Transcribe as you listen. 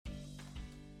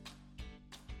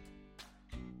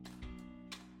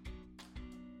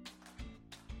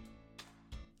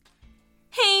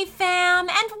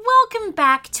Welcome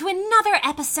back to another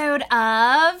episode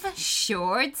of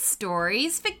Short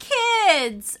Stories for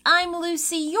Kids. I'm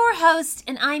Lucy, your host,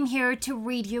 and I'm here to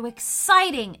read you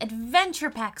exciting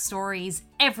adventure-packed stories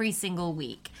every single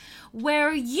week,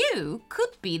 where you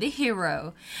could be the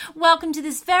hero. Welcome to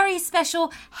this very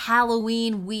special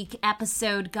Halloween week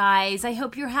episode, guys. I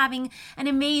hope you're having an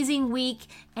amazing week,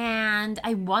 and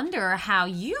I wonder how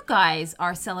you guys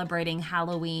are celebrating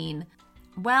Halloween.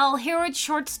 Well, here at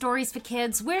Short Stories for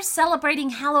Kids, we're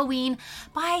celebrating Halloween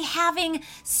by having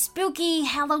spooky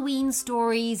Halloween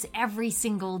stories every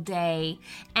single day,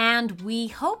 and we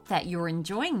hope that you're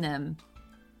enjoying them.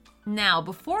 Now,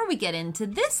 before we get into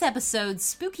this episode's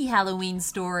spooky Halloween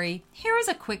story, here is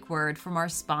a quick word from our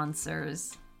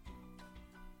sponsors.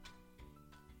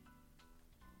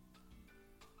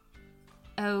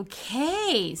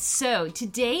 Okay, so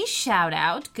today's shout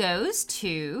out goes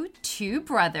to two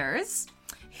brothers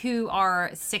who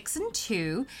are 6 and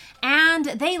 2, and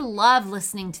they love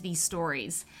listening to these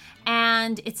stories.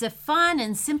 And it's a fun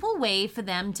and simple way for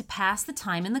them to pass the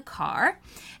time in the car.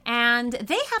 And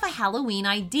they have a Halloween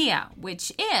idea,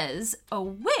 which is a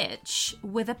witch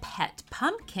with a pet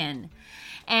pumpkin.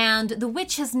 And the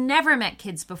witch has never met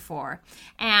kids before,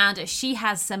 and she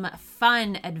has some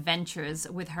fun adventures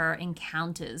with her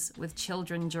encounters with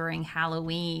children during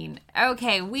Halloween.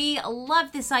 Okay, we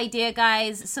love this idea,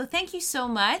 guys, so thank you so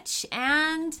much,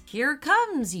 and here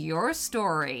comes your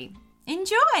story.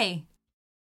 Enjoy!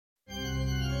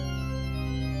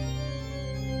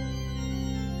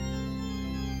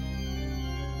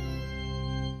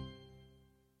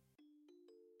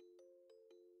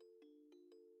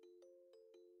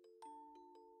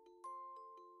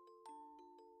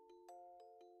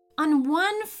 On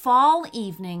one fall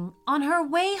evening, on her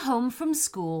way home from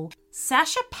school,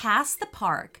 Sasha passed the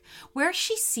park where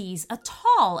she sees a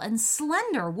tall and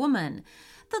slender woman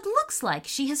that looks like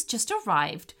she has just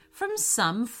arrived from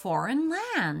some foreign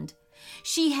land.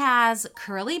 She has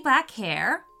curly black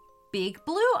hair, big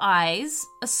blue eyes,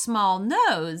 a small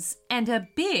nose, and a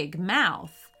big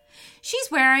mouth. She's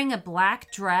wearing a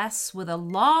black dress with a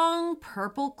long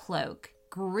purple cloak,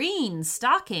 green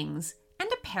stockings, and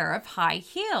a pair of high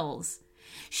heels.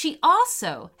 She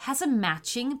also has a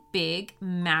matching big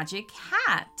magic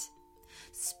hat.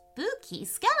 Spooky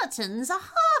skeletons are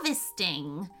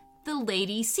harvesting. The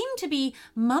lady seemed to be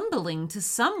mumbling to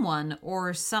someone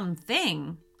or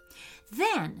something.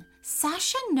 Then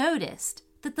Sasha noticed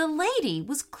that the lady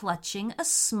was clutching a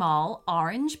small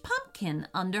orange pumpkin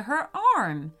under her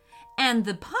arm, and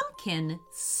the pumpkin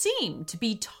seemed to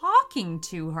be talking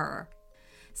to her.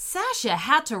 Sasha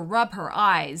had to rub her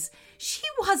eyes. She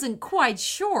wasn't quite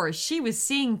sure she was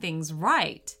seeing things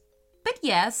right. But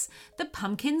yes, the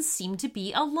pumpkin seemed to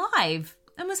be alive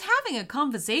and was having a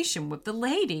conversation with the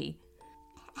lady.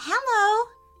 "Hello,"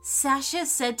 Sasha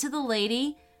said to the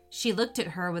lady. She looked at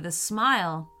her with a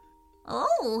smile.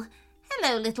 "Oh,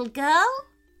 hello, little girl."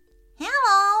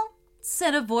 "Hello,"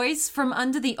 said a voice from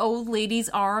under the old lady's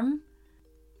arm.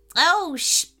 "Oh,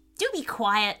 shh, do be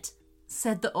quiet,"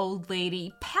 said the old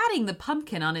lady, patting the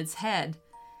pumpkin on its head.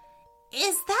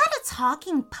 "Is that a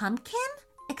talking pumpkin?"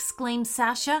 exclaimed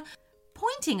Sasha,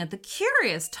 pointing at the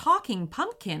curious talking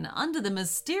pumpkin under the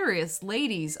mysterious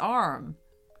lady's arm.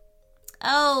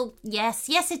 "Oh, yes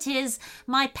it is,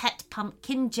 my pet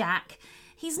pumpkin Jack.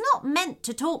 He's not meant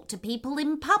to talk to people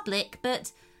in public,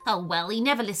 but, oh well, he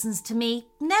never listens to me.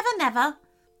 Never.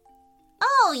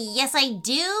 "Oh, yes I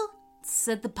do,"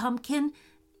 said the pumpkin.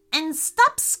 "And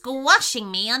stop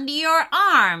squashing me under your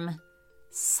arm."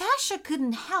 Sasha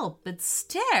couldn't help but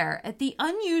stare at the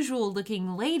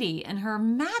unusual-looking lady and her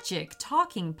magic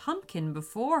talking pumpkin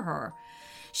before her.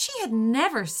 She had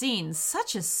never seen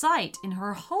such a sight in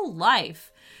her whole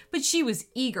life, but she was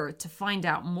eager to find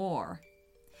out more.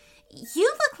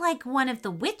 "You look like one of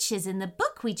the witches in the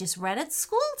book we just read at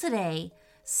school today,"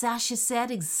 Sasha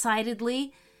said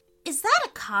excitedly. "Is that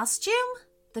a costume?"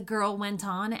 the girl went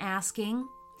on asking.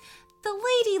 The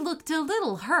lady looked a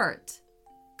little hurt.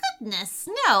 "Goodness,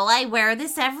 no, I wear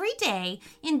this every day,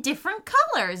 in different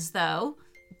colors, though,"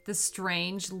 the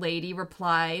strange lady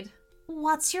replied.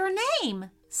 "What's your name?"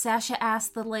 Sasha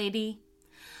asked the lady.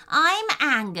 "I'm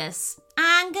Angus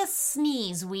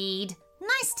Sneezeweed.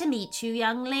 Nice to meet you,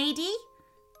 young lady."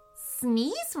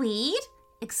 "Sneezeweed?"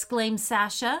 exclaimed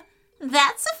Sasha.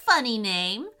 "That's a funny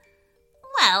name."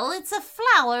 "Well, it's a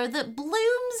flower that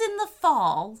blooms in the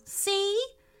fall, see?"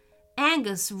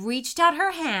 Angus reached out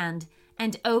her hand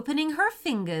and, opening her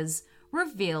fingers,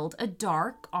 revealed a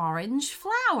dark orange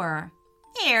flower.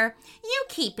 "Here, you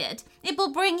keep it. It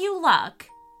will bring you luck."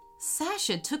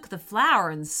 Sasha took the flower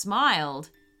and smiled.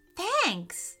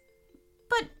 "Thanks.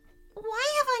 But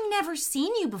Why have I never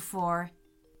seen you before?"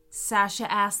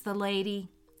 Sasha asked the lady.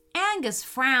 Angus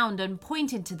frowned and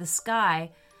pointed to the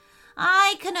sky.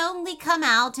 "I can only come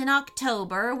out in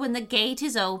October when the gate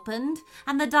is opened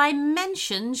and the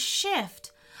dimensions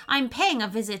shift. I'm paying a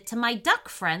visit to my duck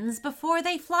friends before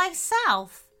they fly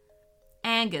south."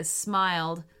 Angus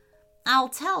smiled. "I'll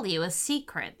tell you a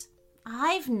secret.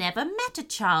 I've never met a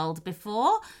child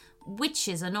before.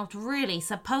 Witches are not really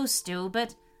supposed to,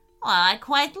 but I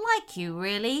quite like you,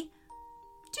 really.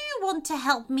 Do you want to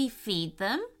help me feed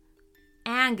them?"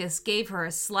 Angus gave her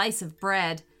a slice of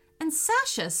bread, and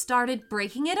Sasha started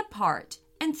breaking it apart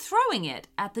and throwing it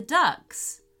at the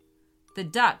ducks. The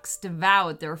ducks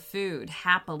devoured their food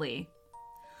happily.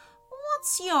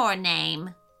 "What's your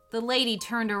name?" The lady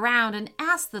turned around and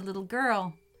asked the little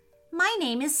girl. "My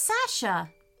name is Sasha,"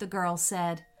 the girl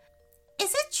said.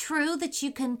 "Is it true that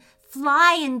you can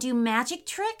fly and do magic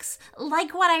tricks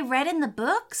like what I read in the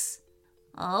books?"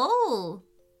 "Oh,"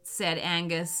 said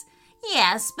Angus.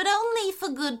 "Yes, but only for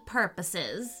good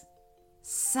purposes."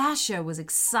 Sasha was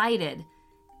excited.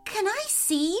 "Can I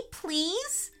see,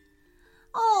 please?"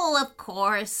 "Oh, of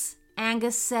course,"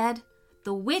 Angus said.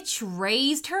 The witch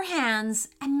raised her hands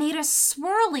and made a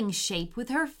swirling shape with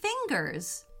her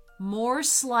fingers. More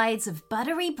slides of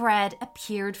buttery bread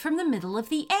appeared from the middle of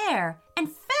the air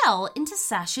and fell into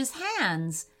Sasha's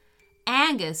hands.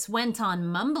 Angus went on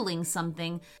mumbling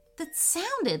something that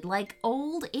sounded like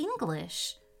Old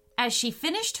English. As she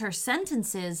finished her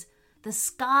sentences, the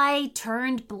sky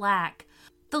turned black,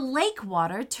 the lake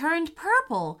water turned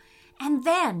purple, and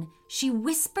then she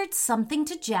whispered something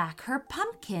to Jack, her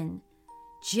pumpkin.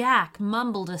 Jack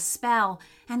mumbled a spell,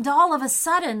 and all of a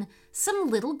sudden, some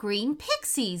little green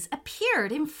pixies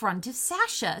appeared in front of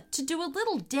Sasha to do a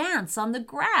little dance on the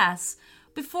grass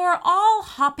before all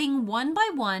hopping one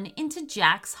by one into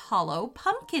Jack's hollow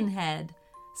pumpkin head.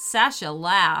 Sasha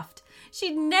laughed.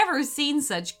 She'd never seen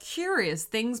such curious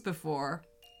things before.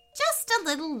 "Just a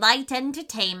little light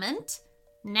entertainment.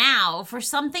 Now for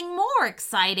something more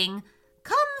exciting.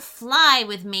 Come fly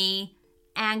with me,"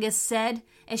 Angus said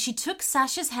as she took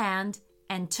Sasha's hand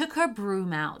and took her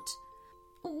broom out.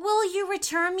 "Will you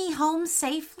return me home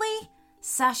safely?"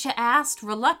 Sasha asked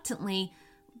reluctantly,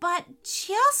 but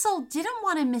she also didn't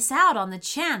want to miss out on the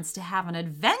chance to have an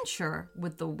adventure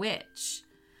with the witch.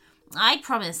 "I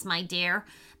promise, my dear.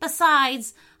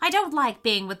 Besides, I don't like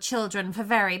being with children for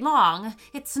very long.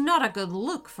 It's not a good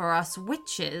look for us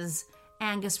witches,"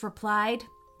 Angus replied.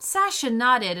 Sasha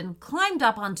nodded and climbed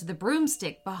up onto the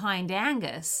broomstick behind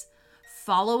Angus.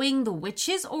 Following the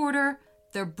witch's order,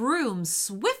 the broom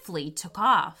swiftly took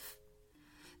off.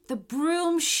 The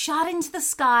broom shot into the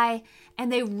sky,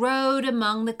 and they rode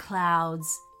among the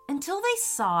clouds until they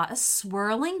saw a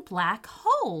swirling black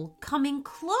hole coming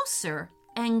closer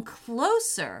and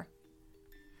closer.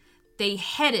 They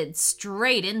headed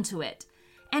straight into it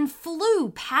and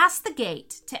flew past the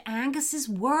gate to Angus's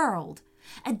world,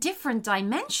 a different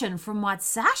dimension from what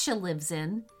Sasha lives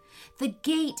in. The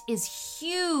gate is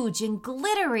huge and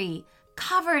glittery,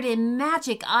 covered in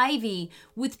magic ivy,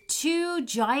 with 2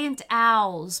 giant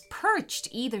owls perched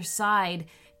either side,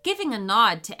 giving a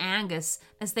nod to Angus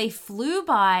as they flew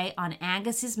by on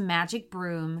Angus's magic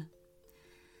broom.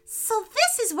 "So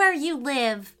this is where you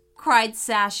live," cried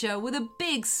Sasha with a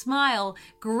big smile,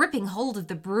 gripping hold of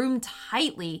the broom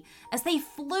tightly as they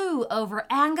flew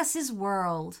over Angus's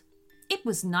world. It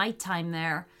was nighttime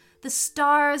there. The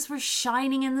stars were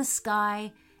shining in the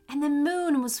sky, and the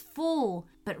moon was full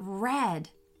but red.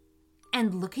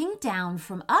 And looking down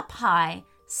from up high,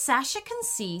 Sasha can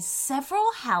see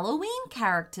several Halloween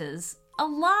characters,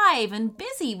 alive and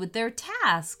busy with their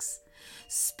tasks.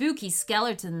 Spooky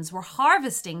skeletons were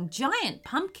harvesting giant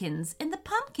pumpkins in the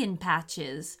pumpkin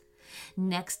patches.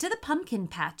 Next to the pumpkin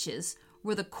patches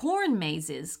were the corn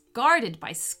mazes guarded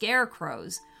by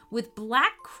scarecrows with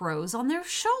black crows on their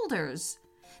shoulders.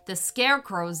 The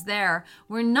scarecrows there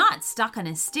were not stuck on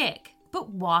a stick, but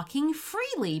walking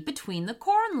freely between the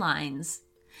corn lines.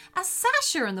 As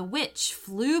Sasha and the witch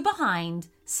flew behind,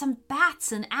 some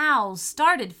bats and owls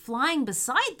started flying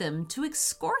beside them to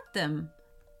escort them.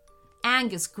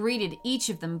 Angus greeted each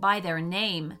of them by their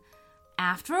name.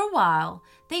 After a while,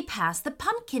 they passed the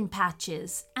pumpkin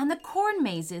patches and the corn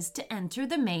mazes to enter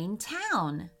the main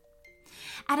town.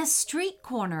 At a street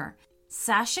corner,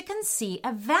 Sasha can see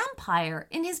a vampire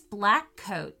in his black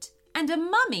coat and a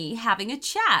mummy having a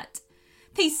chat.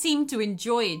 They seemed to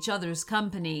enjoy each other's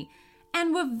company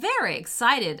and were very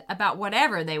excited about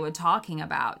whatever they were talking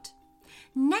about.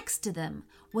 Next to them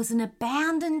was an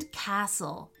abandoned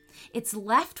castle. Its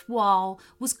left wall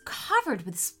was covered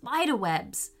with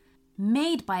spiderwebs.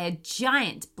 made by a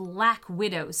giant black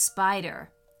widow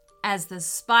spider. As the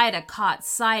spider caught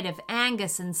sight of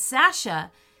Angus and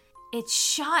Sasha, it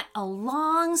shot a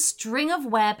long string of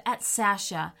web at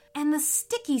Sasha, and the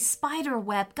sticky spider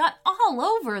web got all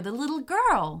over the little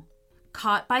girl.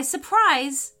 Caught by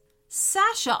surprise,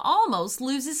 Sasha almost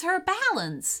loses her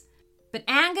balance, but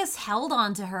Angus held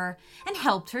on to her and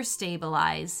helped her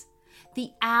stabilize.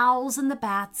 The owls and the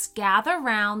bats gather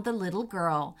round the little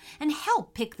girl and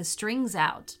help pick the strings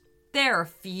out. They're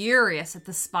furious at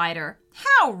the spider.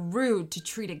 How rude to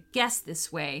treat a guest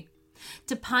this way.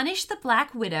 To punish the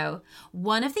Black Widow,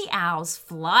 one of the owls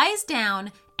flies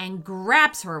down and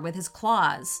grabs her with his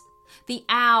claws. The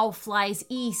owl flies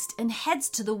east and heads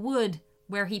to the wood,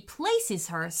 where he places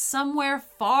her somewhere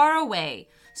far away,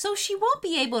 so she won't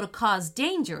be able to cause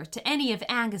danger to any of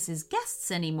Angus's guests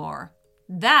anymore.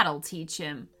 That'll teach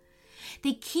him.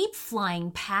 They keep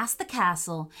flying past the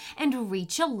castle and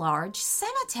reach a large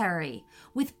cemetery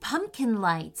with pumpkin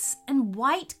lights and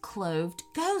white-clothed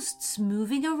ghosts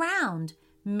moving around,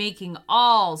 making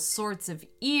all sorts of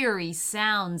eerie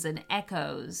sounds and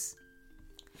echoes.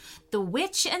 The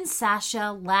witch and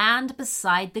Sasha land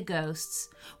beside the ghosts,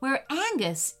 where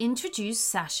Angus introduced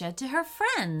Sasha to her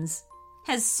friends.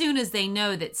 As soon as they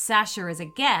know that Sasha is a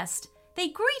guest, they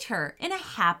greet her in a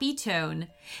happy tone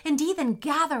and even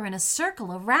gather in a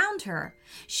circle around her,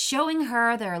 showing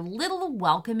her their little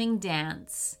welcoming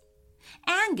dance.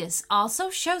 Angus also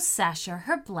shows Sasha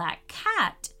her black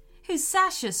cat, who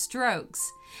Sasha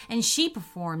strokes, and she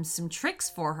performs some tricks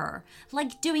for her,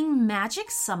 like doing magic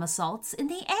somersaults in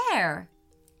the air.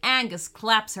 Angus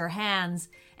claps her hands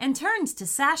and turns to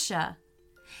Sasha.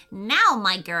 "Now,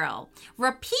 my girl,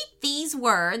 repeat these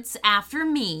words after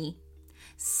me."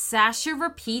 Sasha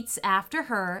repeats after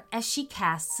her as she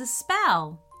casts a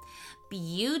spell.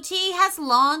 "Beauty has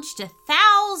launched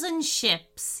 1,000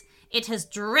 ships. It has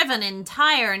driven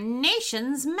entire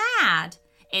nations mad.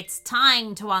 It's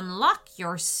time to unlock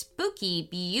your spooky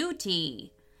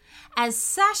beauty." As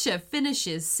Sasha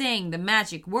finishes saying the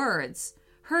magic words,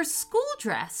 her school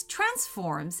dress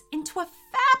transforms into a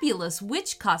fabulous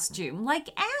witch costume like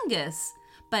Angus,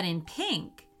 but in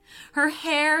pink. Her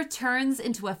hair turns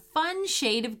into a fun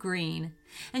shade of green,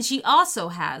 and she also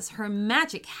has her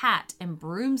magic hat and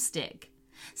broomstick.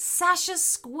 Sasha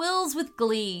squeals with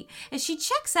glee as she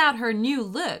checks out her new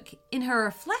look in her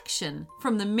reflection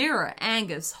from the mirror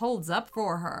Angus holds up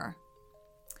for her.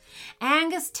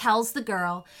 Angus tells the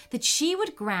girl that she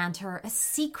would grant her a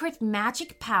secret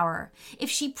magic power if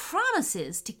she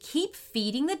promises to keep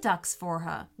feeding the ducks for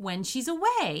her when she's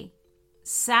away.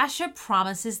 Sasha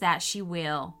promises that she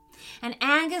will, and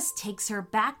Angus takes her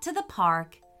back to the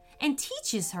park and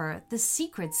teaches her the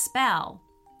secret spell.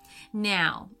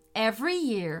 Now, every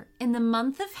year in the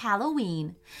month of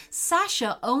Halloween,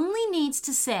 Sasha only needs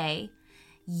to say,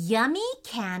 "Yummy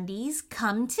candies,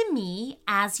 come to me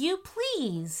as you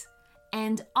please,"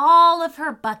 and all of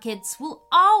her buckets will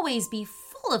always be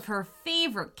full of her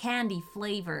favorite candy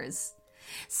flavors.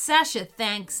 Sasha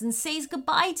thanks and says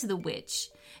goodbye to the witch,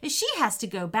 as she has to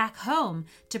go back home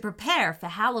to prepare for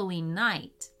Halloween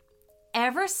night.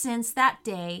 Ever since that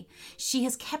day, she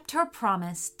has kept her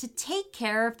promise to take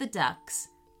care of the ducks,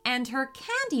 and her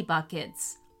candy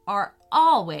buckets are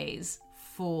always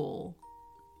full.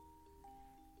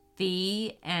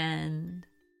 The end.